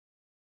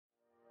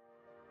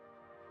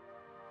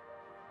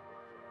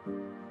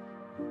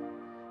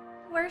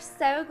We're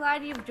so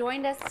glad you've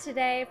joined us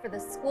today for the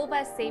School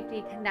Bus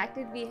Safety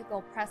Connected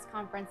Vehicle Press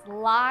Conference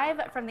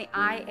live from the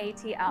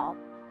iATL.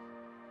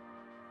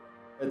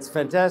 It's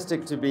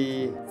fantastic to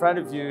be in front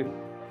of you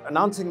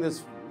announcing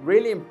this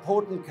really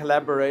important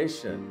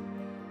collaboration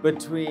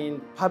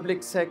between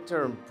public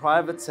sector and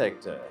private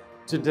sector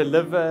to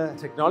deliver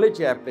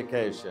technology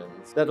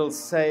applications that'll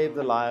save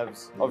the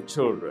lives of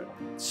children.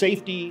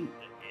 Safety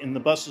in the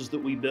buses that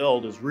we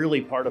build is really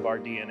part of our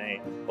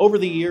DNA. Over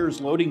the years,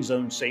 loading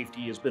zone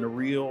safety has been a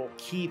real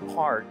key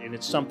part, and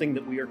it's something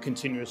that we are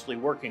continuously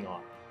working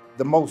on.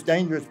 The most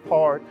dangerous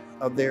part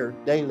of their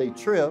daily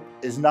trip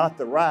is not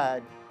the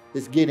ride,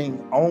 it's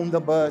getting on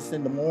the bus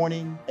in the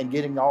morning and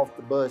getting off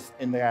the bus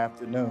in the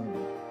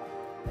afternoon.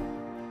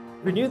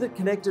 We knew that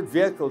connected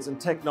vehicles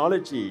and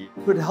technology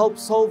could help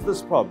solve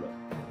this problem.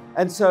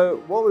 And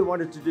so what we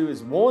wanted to do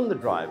is warn the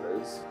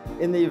drivers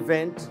in the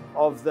event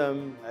of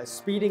them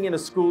speeding in a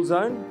school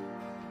zone.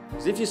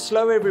 Because if you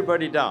slow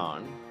everybody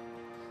down,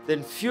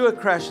 then fewer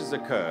crashes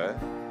occur,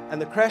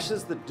 and the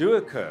crashes that do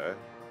occur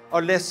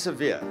are less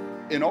severe.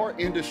 In our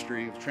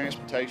industry of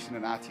transportation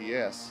and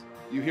ITS,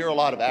 you hear a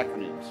lot of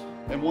acronyms.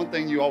 And one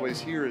thing you always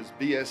hear is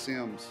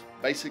BSMs,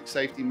 basic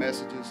safety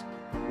messages.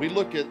 We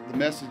look at the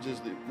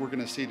messages that we're going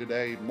to see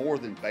today more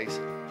than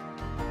basic.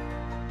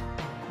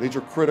 These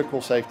are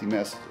critical safety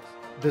messages.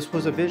 This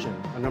was a vision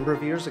a number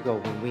of years ago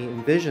when we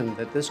envisioned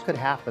that this could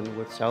happen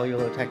with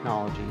cellular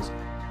technologies.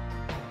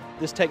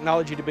 This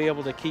technology to be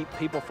able to keep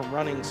people from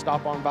running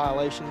stop-arm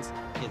violations,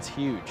 it's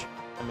huge.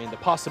 I mean, the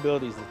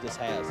possibilities that this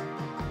has.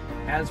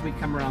 As we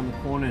come around the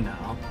corner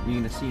now, you're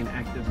going to see an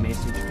active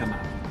message come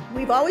out.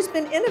 We've always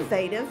been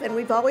innovative and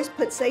we've always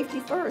put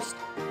safety first,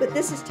 but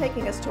this is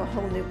taking us to a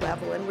whole new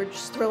level, and we're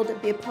just thrilled to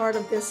be a part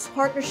of this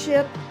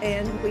partnership,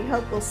 and we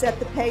hope we'll set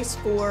the pace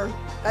for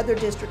other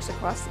districts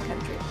across the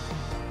country.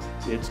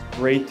 It's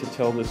great to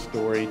tell this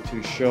story,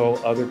 to show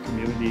other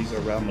communities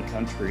around the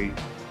country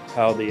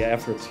how the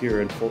efforts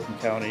here in Fulton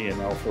County and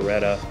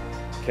Alpharetta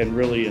can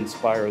really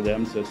inspire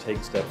them to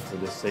take steps for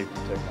this safety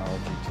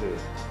technology too.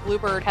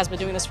 Bluebird has been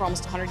doing this for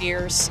almost 100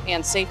 years,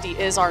 and safety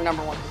is our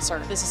 #1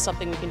 concern. This is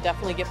something we can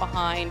definitely get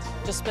behind.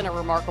 Just been a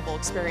remarkable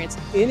experience.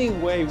 Any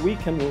way we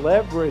can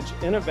leverage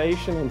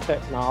innovation and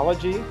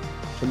technology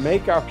to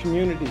make our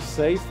community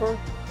safer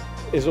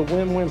is a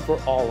win-win for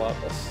all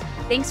of us.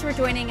 Thanks for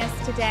joining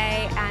us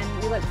today,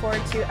 and we look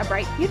forward to a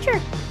bright future.